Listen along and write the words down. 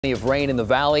Of rain in the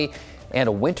valley and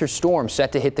a winter storm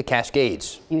set to hit the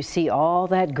Cascades. You see all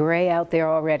that gray out there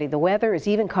already. The weather is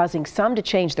even causing some to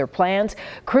change their plans.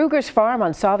 Kruger's farm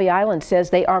on Sauvie Island says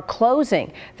they are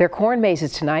closing their corn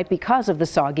mazes tonight because of the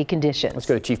soggy conditions. Let's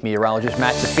go to Chief Meteorologist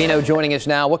Matt Zaffino joining us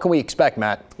now. What can we expect,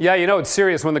 Matt? Yeah, you know it's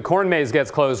serious when the corn maze gets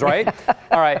closed, right?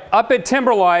 All right, up at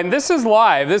Timberline, this is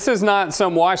live. This is not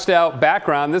some washed out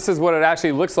background. This is what it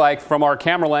actually looks like from our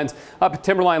camera lens. Up at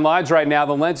Timberline Lodge right now,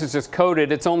 the lens is just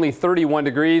coated. It's only 31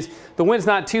 degrees. The wind's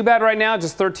not too bad right now,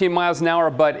 just 13 miles an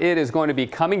hour, but it is going to be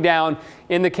coming down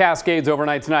in the Cascades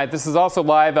overnight tonight. This is also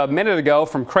live a minute ago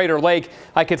from Crater Lake.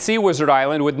 I could see Wizard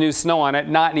Island with new snow on it.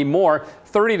 Not anymore.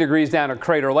 30 degrees down at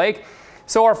Crater Lake.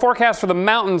 So our forecast for the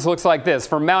mountains looks like this.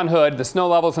 For Mount Hood, the snow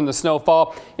levels and the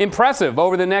snowfall, impressive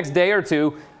over the next day or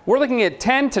two. We're looking at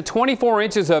 10 to 24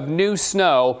 inches of new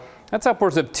snow. That's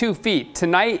upwards of 2 feet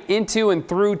tonight into and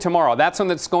through tomorrow. That's when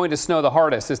it's going to snow the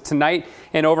hardest, is tonight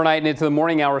and overnight and into the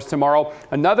morning hours tomorrow.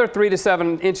 Another 3 to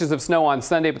 7 inches of snow on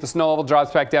Sunday, but the snow level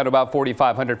drops back down to about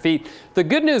 4,500 feet. The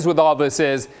good news with all this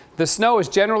is the snow is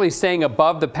generally staying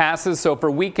above the passes, so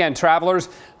for weekend travelers,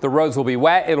 the roads will be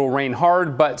wet, it'll rain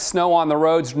hard, but snow on the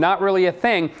roads, not really a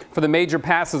thing for the major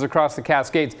passes across the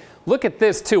Cascades. Look at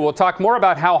this too. We'll talk more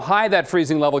about how high that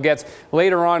freezing level gets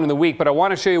later on in the week, but I want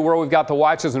to show you where we've got the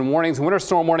watches and warnings. Winter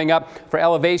storm warning up for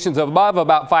elevations above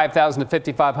about 5,000 to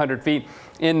 5,500 feet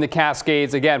in the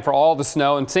Cascades, again, for all the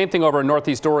snow. And same thing over in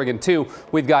Northeast Oregon too.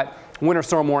 We've got winter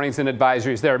storm warnings and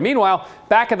advisories there. Meanwhile,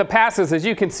 back at the passes, as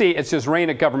you can see, it's just rain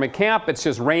at Government Camp, it's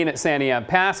just rain at Santiam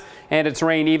Pass, and it's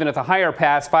rain even at the higher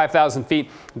pass, 5,000 feet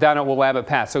down at Willamette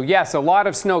Pass. So yes, a lot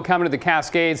of snow coming to the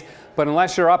Cascades, but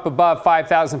unless you're up above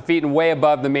 5,000 feet and way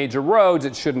above the major roads,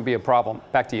 it shouldn't be a problem.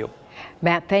 Back to you.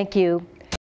 Matt, thank you.